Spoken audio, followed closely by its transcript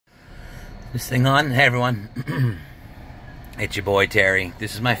This thing on? Hey everyone. It's your boy Terry.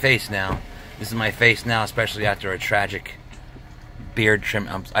 This is my face now. This is my face now, especially after a tragic beard trim.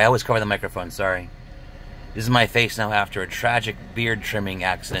 I always cover the microphone, sorry. This is my face now after a tragic beard trimming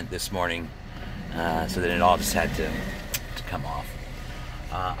accident this morning. So that it all just had to come off.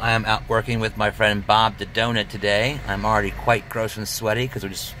 I am out working with my friend Bob the Donut today. I'm already quite gross and sweaty because we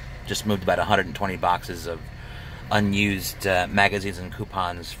just moved about 120 boxes of unused magazines and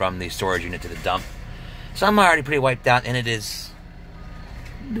coupons from the storage unit to the dump. So I'm already pretty wiped out, and it is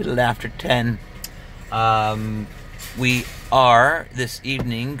a little after 10. We are, this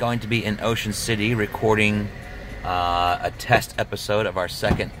evening, going to be in Ocean City recording a test episode of our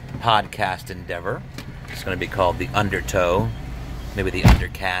second podcast endeavor. It's going to be called The Undertow, maybe The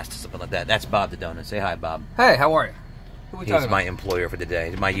Undercast, something like that. That's Bob the Donut. Say hi, Bob. Hey, how are you? Who are we talking He's about? my employer for the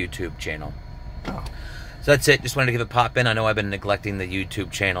day, my YouTube channel. Oh. So that's it. Just wanted to give a pop in. I know I've been neglecting the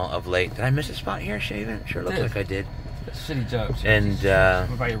YouTube channel of late. Did I miss a spot here, Shaven? Sure looks like I did. Shitty jokes. And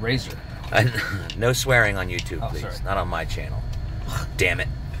what about your razor? no swearing on YouTube, please. Sorry. Not on my channel. Damn it.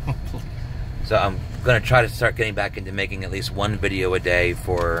 So I'm going to try to start getting back into making at least one video a day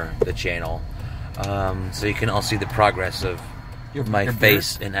for the channel. So you can all see the progress of my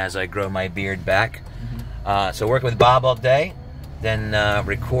face and as I grow my beard back. So working with Bob all day. Then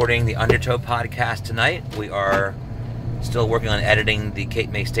recording the Undertow podcast tonight. We are still working on editing the Cape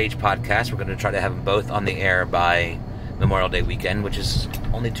May Stage podcast. We're going to try to have them both on the air by Memorial Day weekend, which is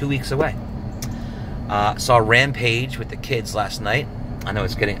only 2 weeks away. Saw Rampage with the kids last night. I know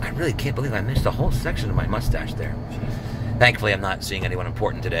it's getting... I really can't believe I missed a whole section of my mustache there. Thankfully, I'm not seeing anyone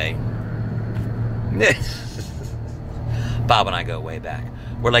important today. Bob and I go way back.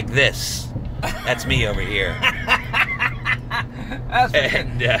 We're like this. That's me over here.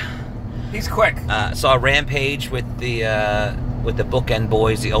 And he's quick. Saw Rampage with the Bookend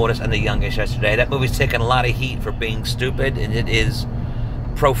Boys, the oldest and the youngest, yesterday. That movie's taken a lot of heat for being stupid, and it is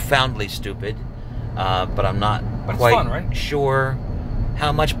profoundly stupid. But I'm not quite sure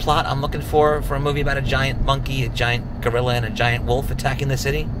how much plot I'm looking for a movie about a giant monkey, a giant gorilla, and a giant wolf attacking the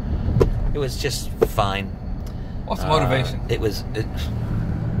city. It was just fine. What's the motivation?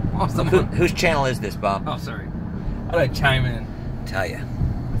 Whose channel is this, Bob? Oh, sorry. How do I chime in? Tell you,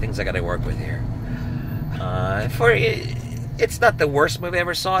 things I got to work with here. It's not the worst movie I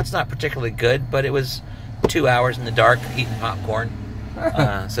ever saw. It's not particularly good, but it was 2 hours in the dark eating popcorn.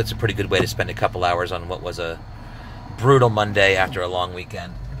 So it's a pretty good way to spend a couple hours on what was a brutal Monday after a long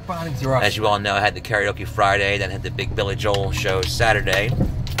weekend. As you all know, I had the karaoke Friday, then had the big Billy Joel show Saturday.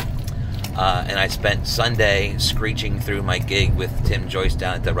 And I spent Sunday screeching through my gig with Tim Joyce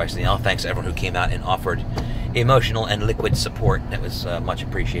down at the Rice and the L. Thanks to everyone who came out and offered emotional and liquid support. That was much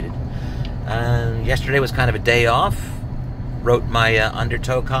appreciated. Yesterday was kind of a day off. Wrote my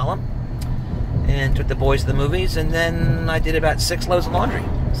Undertow column and took the boys to the movies, and then I did about 6 loads of laundry.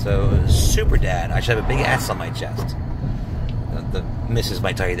 So super dad. I should have a big S on my chest. The missus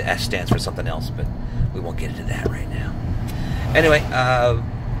might tell you the S stands for something else, but we won't get into that right now. Anyway,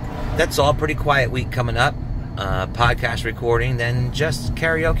 that's all. Pretty quiet week coming up. Podcast recording, then just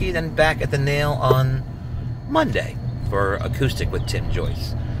karaoke, then back at the Nail on Monday for acoustic with Tim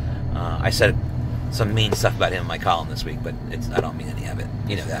Joyce. I said some mean stuff about him in my column this week, but I don't mean any of it.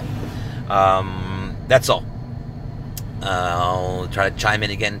 You know that. That's all. I'll try to chime in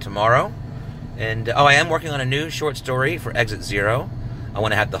again tomorrow. And I am working on a new short story for Exit Zero. I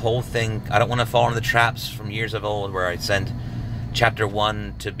want to have the whole thing. I don't want to fall into the traps from years of old where I send Chapter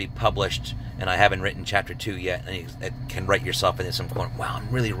 1 to be published and I haven't written Chapter 2 yet, and you can write yourself into some corner. Wow, I'm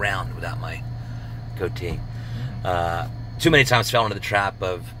really round without my goatee. Too many times fell into the trap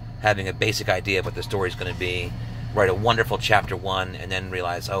of having a basic idea of what the story's going to be, write a wonderful Chapter 1, and then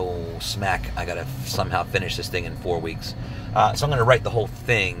realize, oh, smack, I got to somehow finish this thing in 4 weeks. So I'm going to write the whole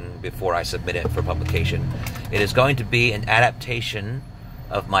thing before I submit it for publication. It is going to be an adaptation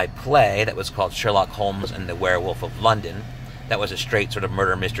of my play that was called Sherlock Holmes and the Werewolf of London. That was a straight sort of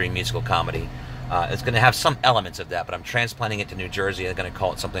murder mystery musical comedy. It's going to have some elements of that, but I'm transplanting it to New Jersey. I'm going to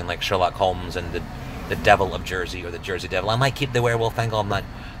call it something like Sherlock Holmes and the Devil of Jersey, or the Jersey Devil. I might keep the werewolf angle. I'm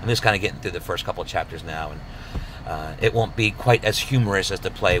just kind of getting through the first couple of chapters now, and it won't be quite as humorous as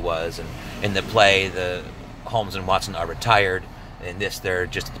the play was. And in the play, the Holmes and Watson are retired. In this, they're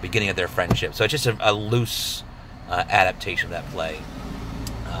just at the beginning of their friendship. So it's just a loose adaptation of that play.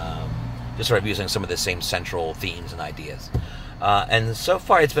 Just sort of using some of the same central themes and ideas. And so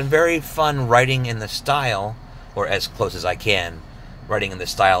far, it's been very fun writing in the style, or as close as I can, writing in the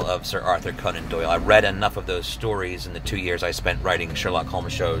style of Sir Arthur Conan Doyle. I read enough of those stories in the 2 years I spent writing Sherlock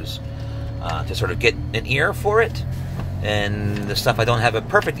Holmes shows to sort of get an ear for it. And the stuff I don't have a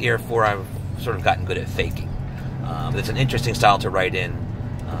perfect ear for, I've sort of gotten good at faking. But it's an interesting style to write in,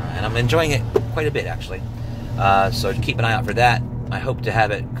 and I'm enjoying it quite a bit, actually. So keep an eye out for that. I hope to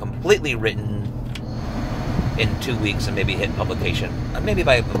have it completely written in 2 weeks and maybe hit publication, maybe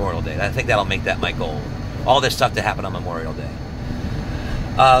by Memorial Day. I think that'll make that my goal. All this stuff to happen on Memorial Day.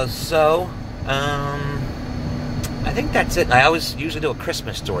 I think that's it. I always usually do a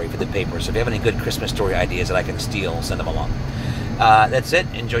Christmas story for the paper, so if you have any good Christmas story ideas that I can steal, send them along. That's it.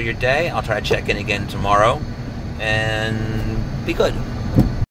 Enjoy your day. I'll try to check in again tomorrow, and be good.